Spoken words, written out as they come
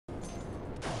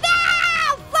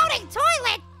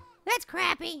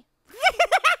crappy.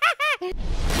 Yo,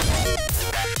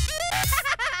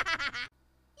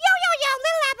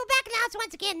 Little Apple back in the house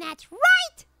once again, that's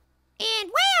right. And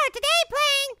we are today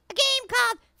playing a game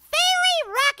called FAILY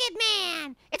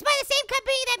Rocketman. It's by the same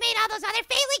company that made all those other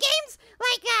Faily games,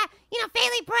 like,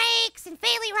 Faily Brakes and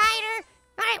Faily Rider.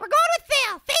 All right, we're going with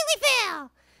Phil, Faily Phil.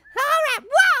 All right,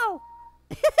 whoa.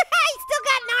 He's still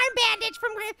got an arm bandage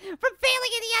from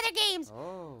failing in the other games.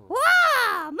 Oh.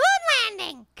 Whoa, moon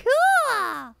landing,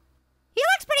 cool. He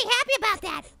looks pretty happy about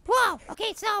that. Whoa,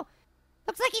 okay, so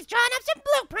looks like he's drawing up some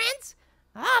blueprints.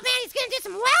 Oh man, he's gonna do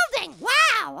some welding.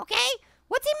 Wow, okay.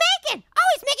 What's he making? Oh,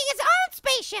 he's making his own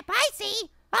spaceship, I see.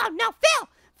 Oh no, Phil,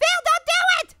 don't do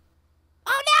it.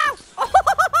 Oh no.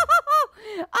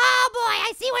 Oh boy,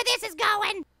 I see where this is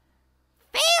going.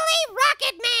 FAILY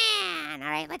Rocketman.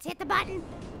 All right, let's hit the button.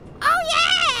 Oh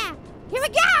yeah, here we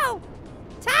go.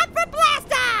 Time for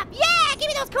blast off. Yeah, give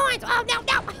me those coins. Oh no.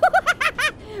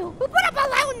 Who put a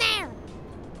balloon there?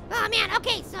 Oh man,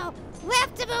 okay, so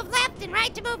left to move left and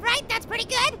right to move right. That's pretty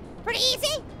good, pretty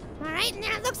easy. All right, and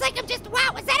then it looks like I'm just,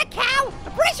 wow, was that a cow?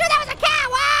 I'm pretty sure that was a cow.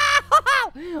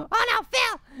 Oh no,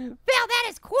 Phil, that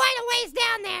is quite a ways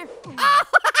down there. Oh,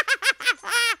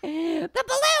 the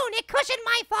balloon, it cushioned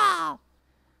my fall.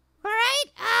 All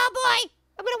right, oh boy,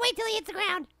 I'm gonna wait till he hits the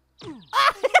ground.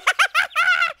 Oh.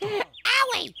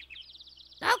 Owie.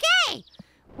 Okay,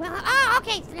 well,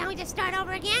 okay, so now we just start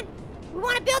over again. We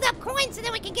want to build up coins so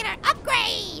then we can get our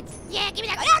upgrades. Yeah, give me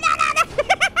that.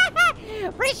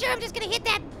 No. Pretty sure I'm just gonna hit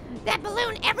that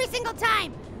balloon every single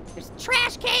time. There's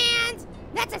trash cans.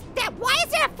 Why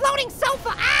is there a floating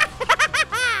sofa?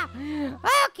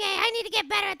 Okay, I need to get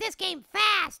better at this game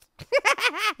fast. So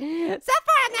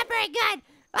far, I'm not very good.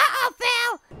 Uh-oh,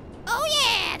 Phil. Oh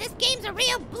yeah, this game's a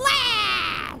real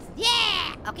blast.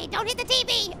 Yeah. Okay, don't hit the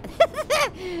TV.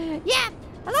 Yeah,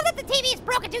 I love that the TV is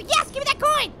broken too. Yes, give me that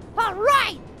coin. All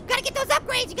right, gotta get those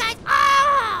upgrades, you guys.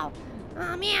 Oh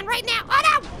man, right now. Oh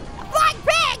no, a flying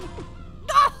pig.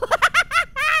 Oh,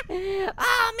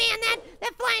 oh man,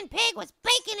 that flying pig was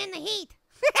baking in the heat.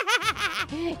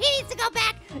 He needs to go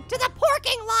back to the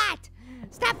parking lot.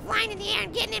 Stop flying in the air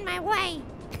and getting in my way.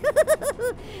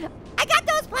 I got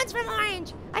those puns from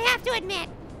Orange, I have to admit.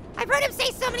 I've heard him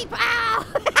say so many,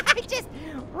 I just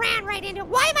ran right into it.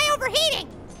 Why am I overheating?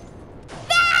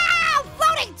 No,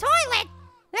 floating toilet.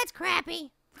 That's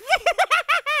crappy.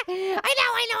 I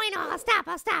know, I'll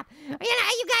stop. You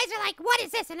guys are like, what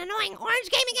is this, an annoying Orange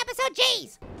Gaming episode?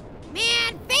 Jeez.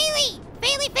 Man, Faily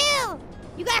Phil.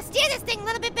 You gotta steer this thing a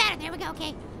little bit better. There we go,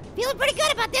 okay. Feeling pretty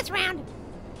good about this round.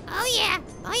 Oh yeah,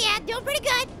 doing pretty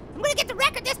good. I'm gonna get the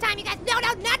record this time, you guys. No.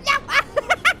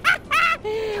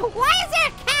 Why is there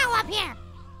a cow up here?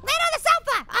 Land on the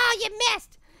sofa. Oh, you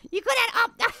missed. You could have, I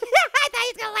thought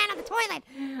he was gonna land on the toilet.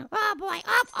 Oh boy,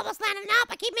 almost landed.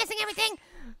 I keep missing everything.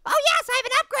 Oh yes, I have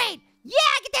an upgrade.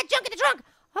 Yeah, get that junk in the trunk.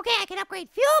 Okay, I can upgrade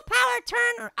fuel, power,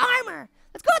 turn, or armor.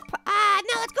 Let's go with, I'm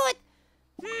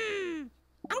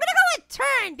gonna go with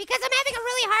turn because I'm having a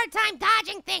really hard time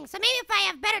dodging things. So maybe if I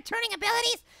have better turning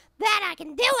abilities, then I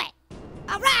can do it.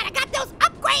 All right, I got those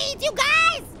upgrades, you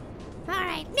guys. All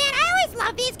right, man, I always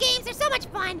love these games. They're so much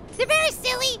fun. They're very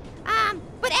silly,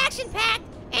 but action-packed.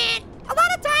 And a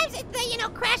lot of times,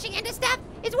 crashing into stuff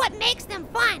is what makes them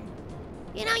fun.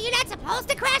 You know, you're not supposed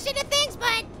to crash into things,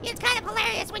 but it's kind of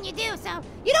hilarious when you do, so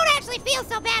you don't actually feel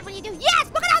so bad when you do. Yes,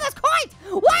 look at all those coins!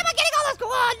 Why am I getting all those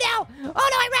coins? Oh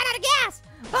no, I ran out of gas.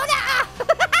 Oh no,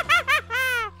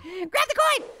 grab the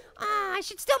coin. I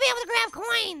should still be able to grab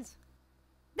coins.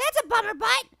 That's a bummer,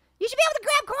 but you should be able to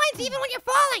grab coins even when you're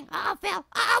falling. Phil.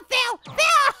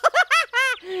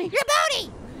 Your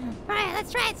booty. All right,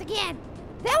 let's try this again.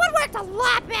 That one worked a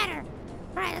lot better.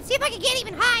 All right, let's see if I can get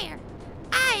even higher.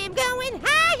 I am going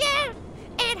higher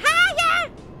and higher.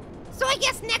 So I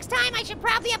guess next time I should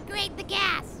probably upgrade the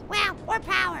gas. Well, or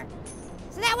power.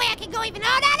 So that way I can go even, no.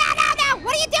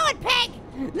 What are you doing, pig?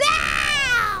 No,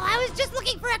 I was just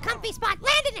looking for a comfy spot.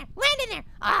 Land in there.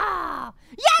 Oh,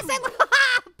 yes,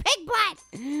 pig butt.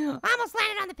 I almost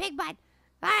landed on the pig butt.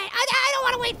 All right, I don't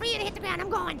want to wait for you to hit the ground. I'm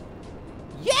going.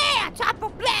 Yeah, top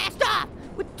of blast off.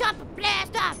 With top of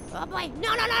blast off. Oh boy,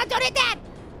 no, don't hit that.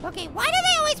 Okay, why do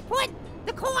they always put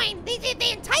the coin?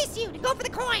 They entice you to go for the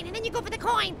coin, and then you go for the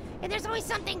coin, and there's always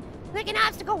something like an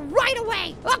obstacle right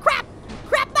away. Oh crap,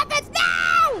 muffins,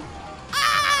 no!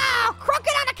 Oh,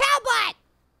 crooked on a cow butt.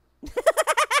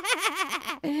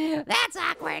 That's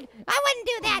awkward. I wouldn't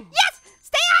do that. Yes,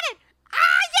 stay on it.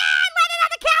 Oh yeah, I landed on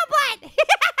the cow butt.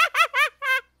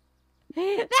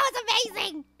 That was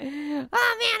amazing.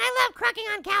 Oh man, I love crocking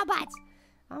on cow butts.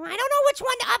 Oh, I don't know which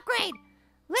one to upgrade.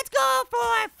 Let's go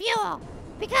for fuel.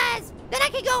 because then I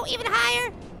can go even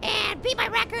higher and beat my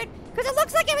record. Because it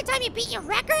looks like every time you beat your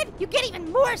record, you get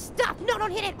even more stuff. No,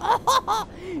 don't hit it. Oh,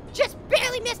 just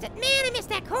barely missed it. Man, I missed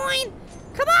that coin.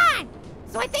 Come on.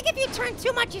 So I think if you turn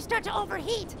too much, you start to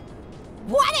overheat.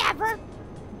 Whatever.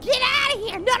 Get out of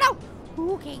here. No, no.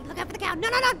 Okay, look out for the cow. No,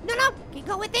 no, no, no, no. Okay,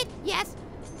 go with it. Yes.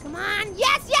 Come on.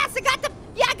 Yes, yes. I got the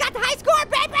high score,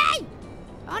 baby.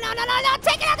 Oh, no, no, no, no.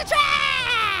 Take it out the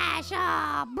trash.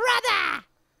 Oh, brother.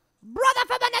 Brother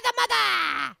from another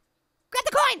mother. Grab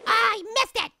the coin. Ah, I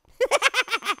missed it.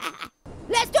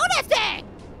 Let's do this thing.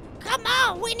 Come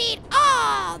on. We need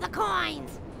all the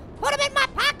coins. Put them in my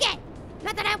pocket.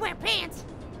 Not that I wear pants.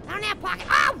 I don't have pockets.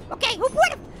 Oh, okay. Who put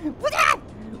them? What's that?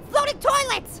 Floating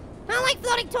toilets. I don't like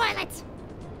floating toilets.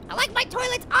 I like my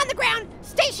toilets on the ground,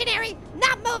 stationary,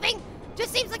 not moving.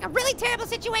 Just seems like a really terrible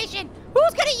situation.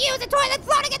 Who's gonna use a toilet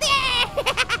floating in the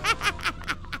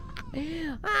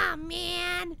air? Oh,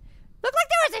 man. Looked like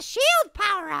there was a shield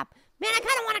power-up. Man, I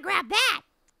kind of want to grab that.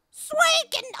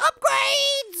 Sweet, getting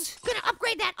upgrades. Gonna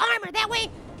upgrade that armor. That way,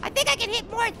 I think I can hit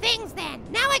more things then.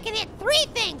 Now I can hit 3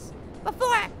 things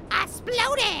before I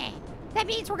explode. That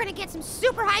means we're gonna get some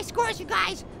super high scores, you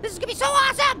guys. This is gonna be so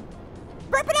awesome.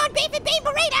 Burping on beef and bean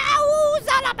burritos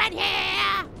all up in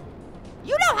here.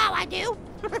 You know how I do.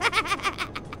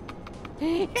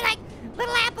 You're like,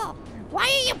 Little Apple, why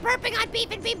are you burping on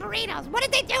beef and bean burritos? What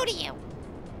did they do to you?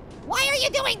 Why are you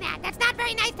doing that? That's not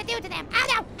very nice to do to them. Oh,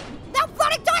 no. No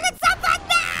floating toilet, someone,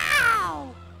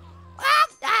 no! Oh,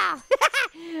 oh.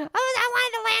 I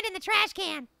wanted to land in the trash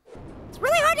can. It's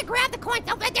really hard to grab the coins.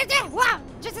 Oh, there. Wow,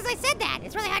 just as I said that,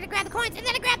 it's really hard to grab the coins, and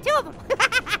then I grabbed 2 of them.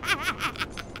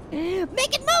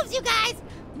 Making moves, you guys.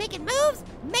 Making moves,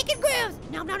 making grooves.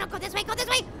 No, no, no, go this way, go this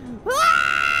way.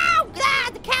 Wow! Ah,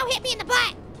 the cow hit me in the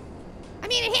butt. I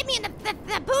mean, it hit me in the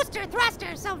booster,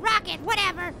 thruster, so rocket,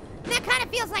 whatever. And that kind of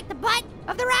feels like the butt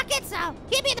of the rocket, so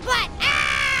hit me in the butt.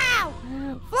 Ow!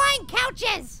 Flying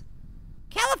couches.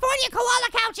 California koala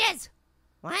couches.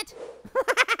 What?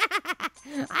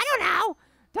 I don't know.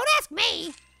 Don't ask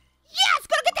me. Yes,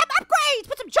 gonna get them upgrades.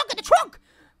 Put some junk in the trunk.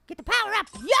 Get the power up.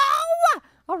 Yo!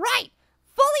 All right.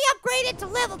 Fully upgraded to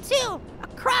level 2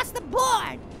 across the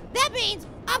board. That means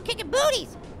I'm kicking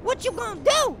booties. What you gonna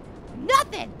do?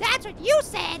 Nothing. That's what you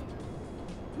said.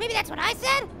 Maybe that's what I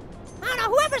said? I don't know.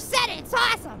 Whoever said it, it's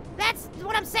awesome. That's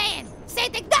what I'm saying.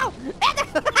 Same thing. No!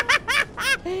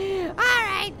 All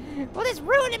right. Well, this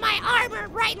ruining my armor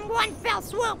right in one fell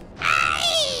swoop.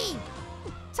 Hey!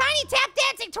 Tiny tap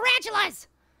dancing tarantulas.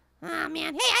 Oh,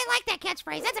 man. Hey, I like that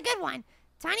catchphrase. That's a good one.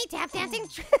 Tiny tap dancing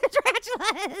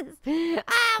tarantulas.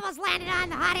 I almost landed on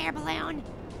the hot air balloon.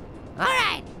 All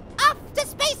right. Off to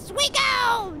space we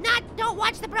go. Don't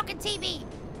watch the broken TV.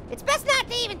 It's best not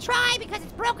to even try because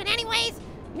it's broken anyways.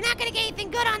 You're not gonna get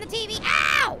anything good on the TV.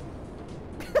 Ow!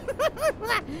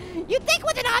 You'd think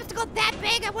with an obstacle that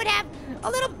big, I would have a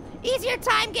little easier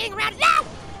time getting around. No!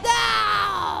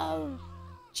 No!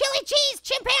 Chili cheese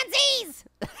chimpanzees!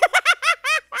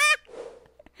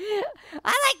 I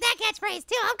like that catchphrase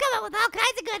too. I'm coming with all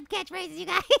kinds of good catchphrases, you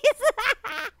guys.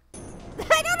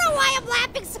 I don't know why I'm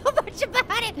laughing so much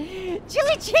about it.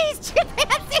 Chili cheese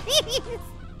chimpanzees!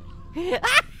 Yes,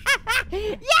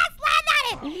 land on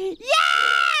it!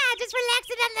 Yeah! Just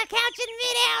relaxing on the couch in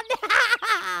midair.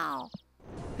 No!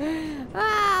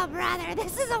 Oh, brother,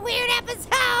 this is a weird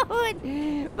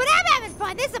episode. But I'm having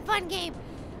fun. This is a fun game.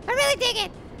 I really dig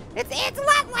it. It's a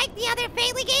lot like the other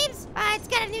FAILY games. It's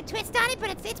got a new twist on it, but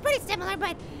it's pretty similar.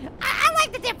 But I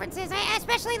like the differences. I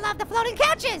especially love the floating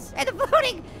couches and the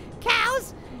floating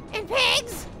cows and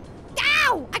pigs.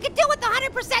 Ow! I could do with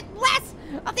 100% less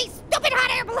of these stupid hot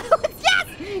air balloons. Yes!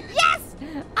 Yes!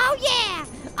 Oh, yeah!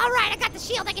 All right, I got the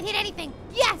shield. I can hit anything.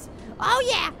 Yes! Oh,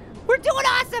 yeah! We're doing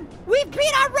awesome! We've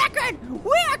beat our record!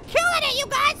 We are killing it, you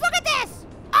guys! Look at this!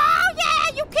 Oh,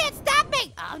 yeah! You can't stop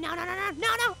me! Oh, no, no, no, no,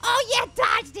 no, no! Oh, yeah!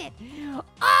 Dodged it!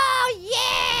 Oh,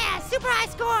 yeah! Super high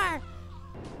score!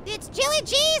 It's chili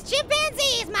cheese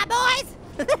chimpanzees, my boys!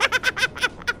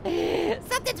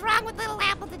 Something's wrong with Little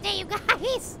Apple today, you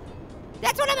guys.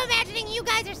 That's what I'm imagining you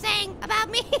guys are saying about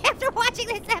me after watching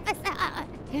this episode.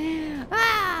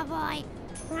 Oh, boy.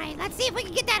 All right, let's see if we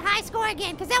can get that high score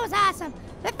again, because that was awesome.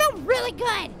 That felt really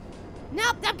good.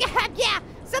 Nope, yeah.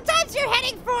 Sometimes you're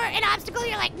heading for an obstacle,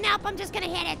 you're like, nope, I'm just going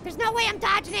to hit it. There's no way I'm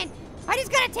dodging it. I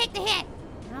just got to take the hit.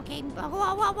 Okay,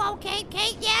 whoa, okay,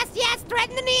 yes,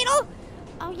 threading the needle.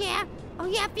 Oh, yeah,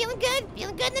 feeling good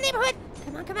in the neighborhood.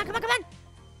 Come on.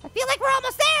 I feel like we're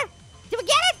almost there. Did we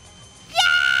get it?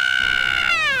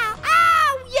 Yeah!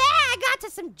 Oh, yeah, I got to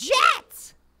some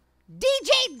jets.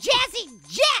 DJ Jazzy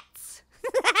Jets.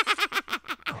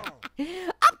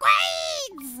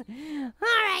 Upgrades!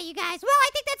 All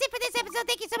So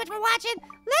thank you so much for watching.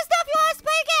 Let us know if you want us to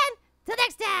play again. Till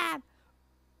next time.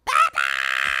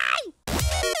 Bye-bye!